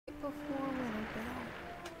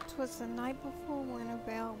'Twas the night before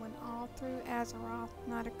Wintervale, when all through Azeroth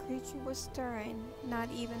not a creature was stirring, not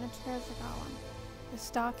even a treasure golem. The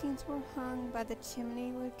stockings were hung by the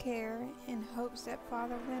chimney with care, in hopes that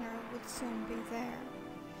Father Winter would soon be there.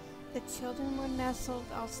 The children were nestled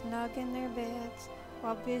all snug in their beds,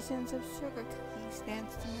 while visions of sugar cookies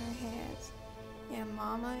danced in their heads. And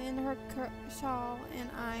Mama in her shawl and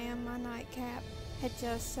I in my nightcap had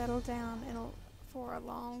just settled down for a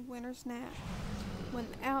long winter's nap. When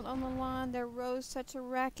out on the lawn there rose such a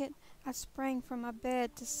racket, I sprang from my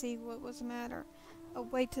bed to see what was the matter.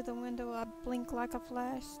 Away to the window I blinked like a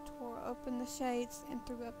flash, tore open the shades and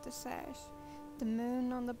threw up the sash. The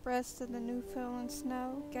moon on the breast of the new-fallen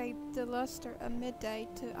snow gave the luster of midday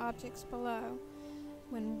to objects below,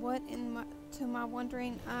 when what to my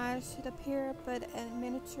wondering eyes should appear but a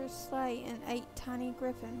miniature sleigh and 8 tiny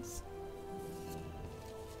griffins,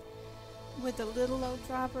 with the little old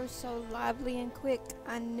driver so lively and quick,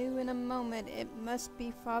 I knew in a moment it must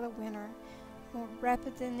be Father Winter. More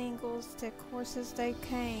rapid than eagles to courses they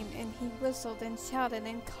came, and he whistled and shouted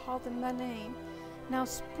and called them by name. Now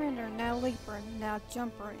sprinter, now leaper, now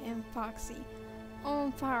jumper and foxy,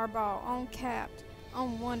 on fireball, on capped,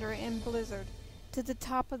 on wonder and blizzard, to the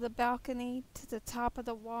top of the balcony, to the top of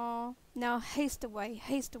the wall. Now haste away,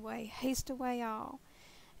 haste away, haste away all.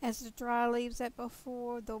 As the dry leaves that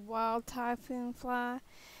before the wild typhoon fly,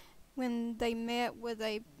 when they met with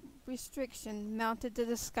a restriction, mounted to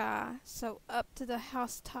the sky, so up to the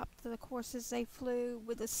housetop to the courses they flew,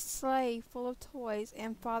 with a sleigh full of toys,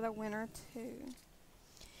 and Father Winter too.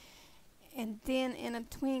 And then in a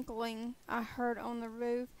twinkling I heard on the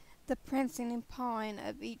roof the prancing and pawing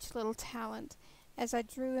of each little talent. As I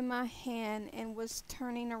drew in my hand and was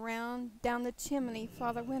turning around, down the chimney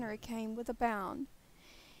Father Winter came with a bound.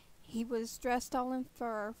 He was dressed all in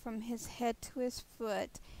fur from his head to his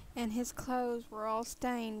foot, and his clothes were all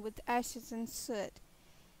stained with ashes and soot.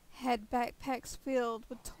 Had backpacks filled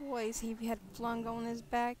with toys he had flung on his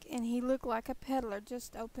back, and he looked like a peddler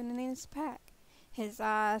just opening his pack. His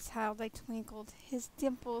eyes, how they twinkled, his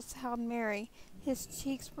dimples, how merry, his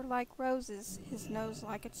cheeks were like roses, his nose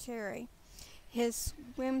like a cherry. His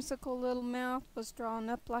whimsical little mouth was drawn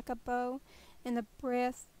up like a bow, and the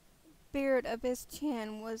beard of his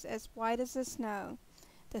chin was as white as the snow.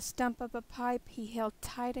 The stump of a pipe he held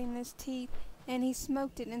tight in his teeth, and he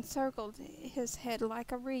smoked it and circled his head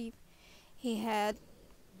like a wreath. He had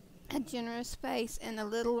a generous face and a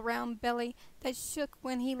little round belly that shook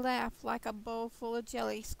when he laughed like a bowl full of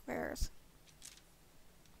jelly squares.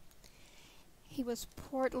 He was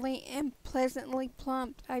portly and pleasantly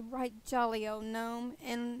plump, a right jolly old gnome,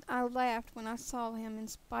 and I laughed when I saw him in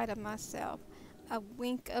spite of myself. A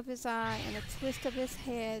wink of his eye and a twist of his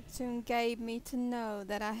head soon gave me to know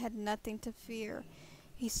that I had nothing to fear.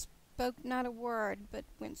 He spoke not a word, but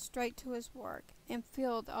went straight to his work, and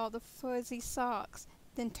filled all the fuzzy socks,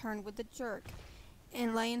 then turned with a jerk,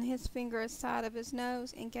 and laying his finger aside of his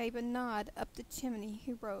nose, and gave a nod up the chimney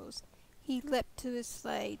he rose. He leapt to his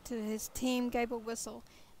sleigh, to his team gave a whistle,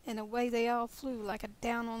 and away they all flew like a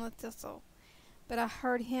down on a thistle. But I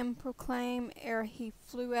heard him proclaim, ere he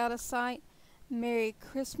flew out of sight, Merry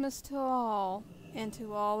Christmas to all, and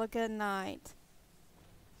to all a good night.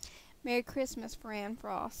 Merry Christmas for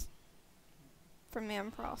Annfrost. From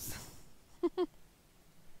Annfrost.